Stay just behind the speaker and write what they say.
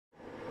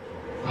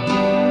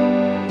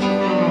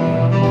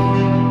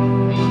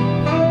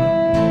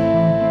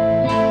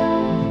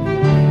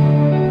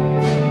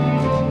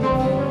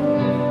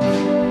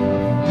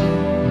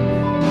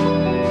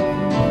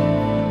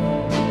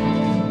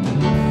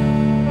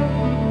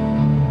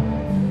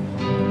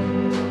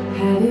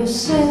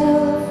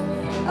yourself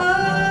a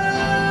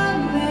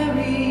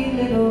merry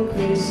little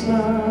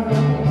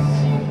Christmas.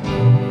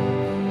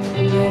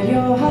 Let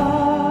your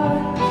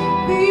heart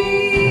be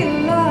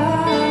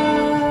light.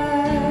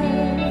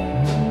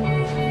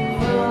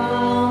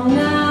 From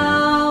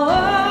now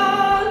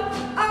on,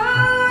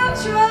 our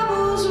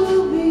troubles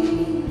will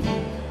be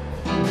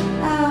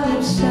out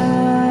of sight.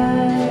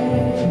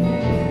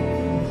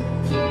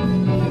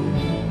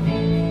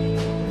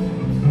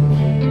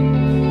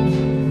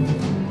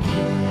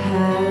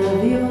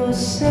 Have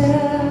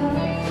yourself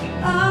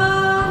a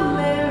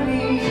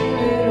merry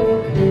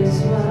little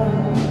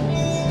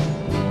Christmas.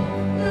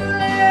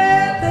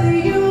 Let the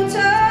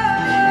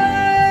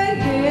Yuletide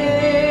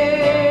gay.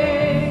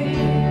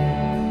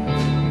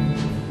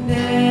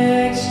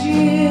 Next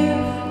year,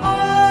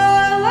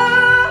 all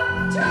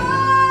our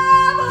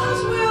troubles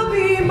will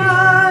be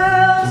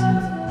miles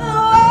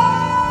away.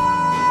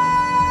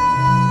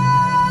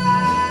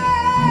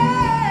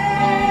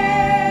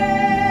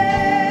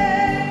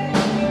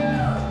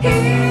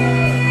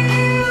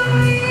 Here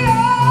we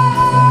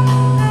are,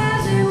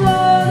 as in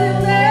olden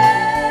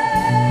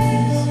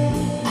days,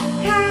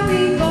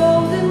 happy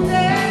golden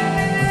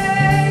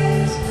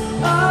days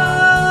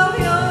of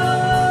yore.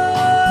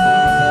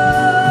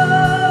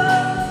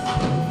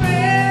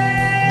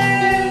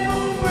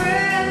 Faithful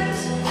friends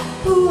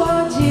who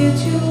are dear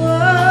to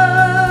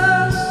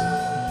us,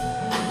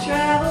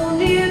 travel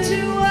near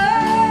to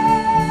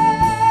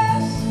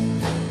us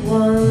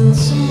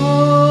once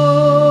more.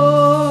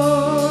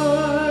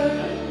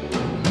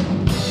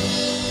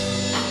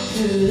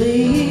 Through the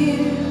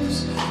years,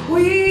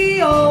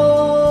 we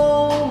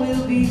all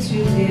will be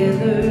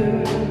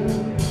together.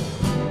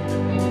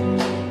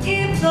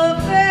 If the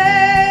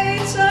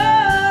fates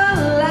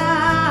allow,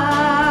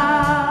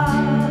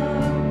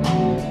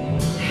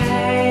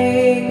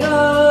 hang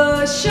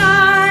a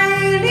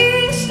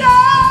shining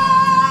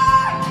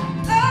star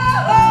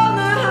on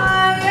the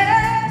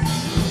highest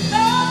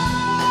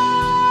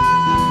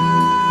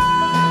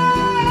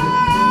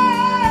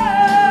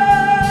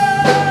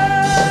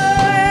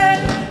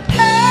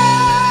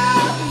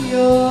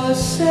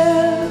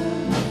yourself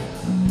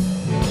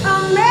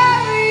a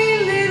merry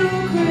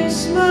little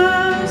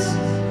Christmas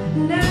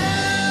now.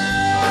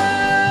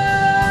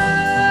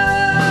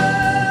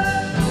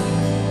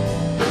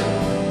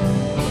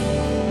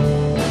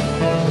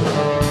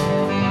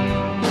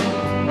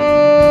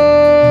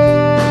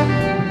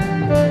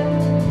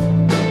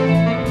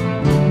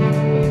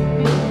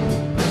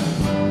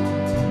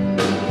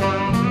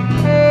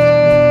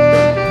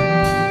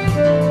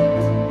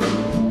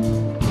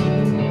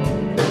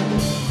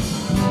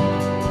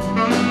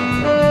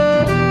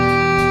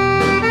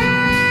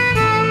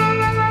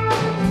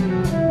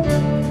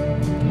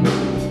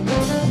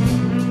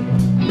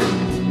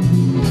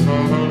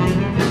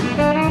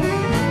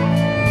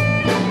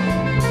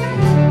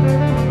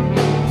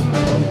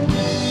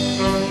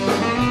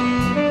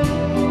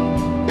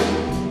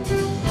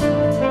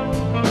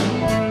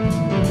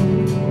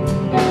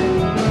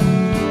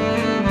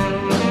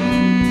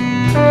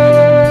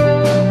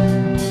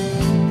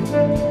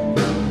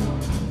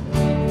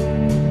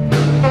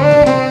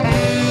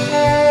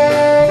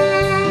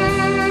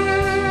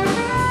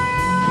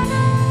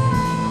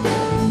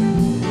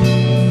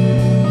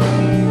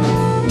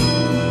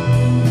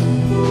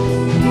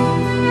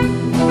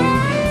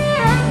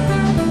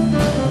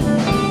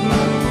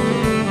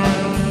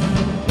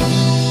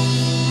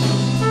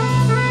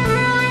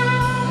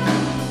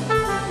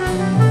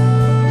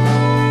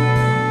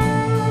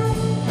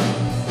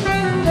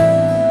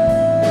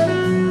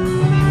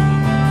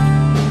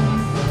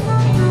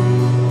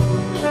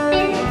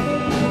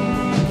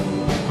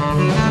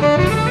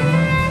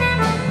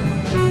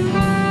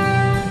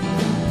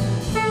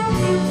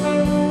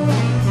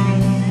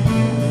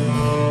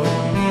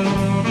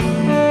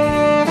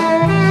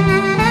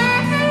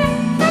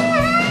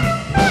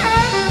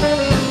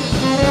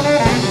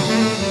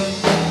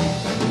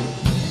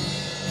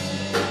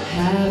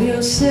 Have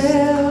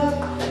yourself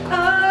a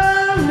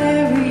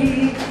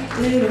merry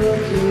little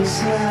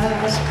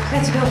Christmas.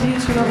 That's a go for you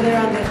from over there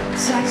on the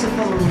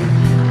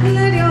saxophone.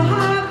 Let your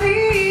heart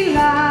be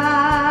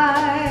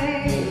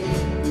light.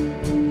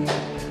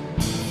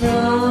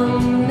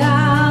 From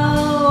now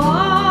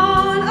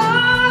on,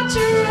 our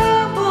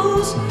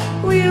troubles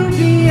will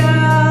be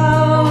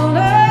out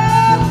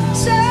of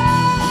sight.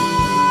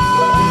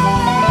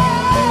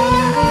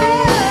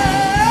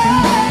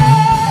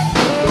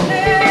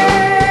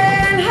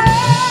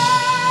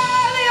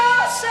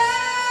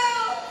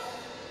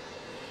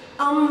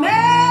 A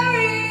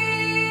merry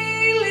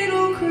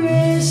little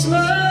Christmas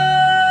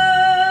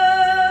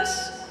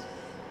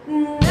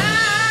now.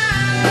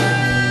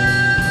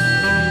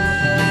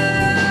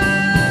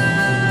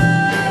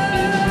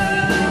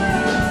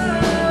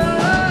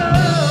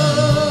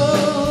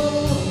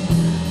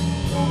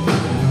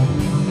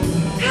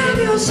 Have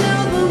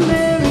yourself a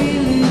merry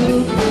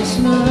little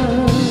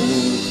Christmas.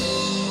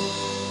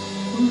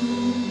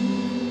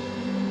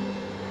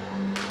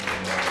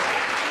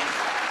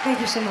 Thank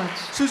you so much.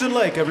 Susan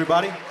Lake,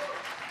 everybody.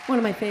 One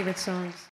of my favorite songs.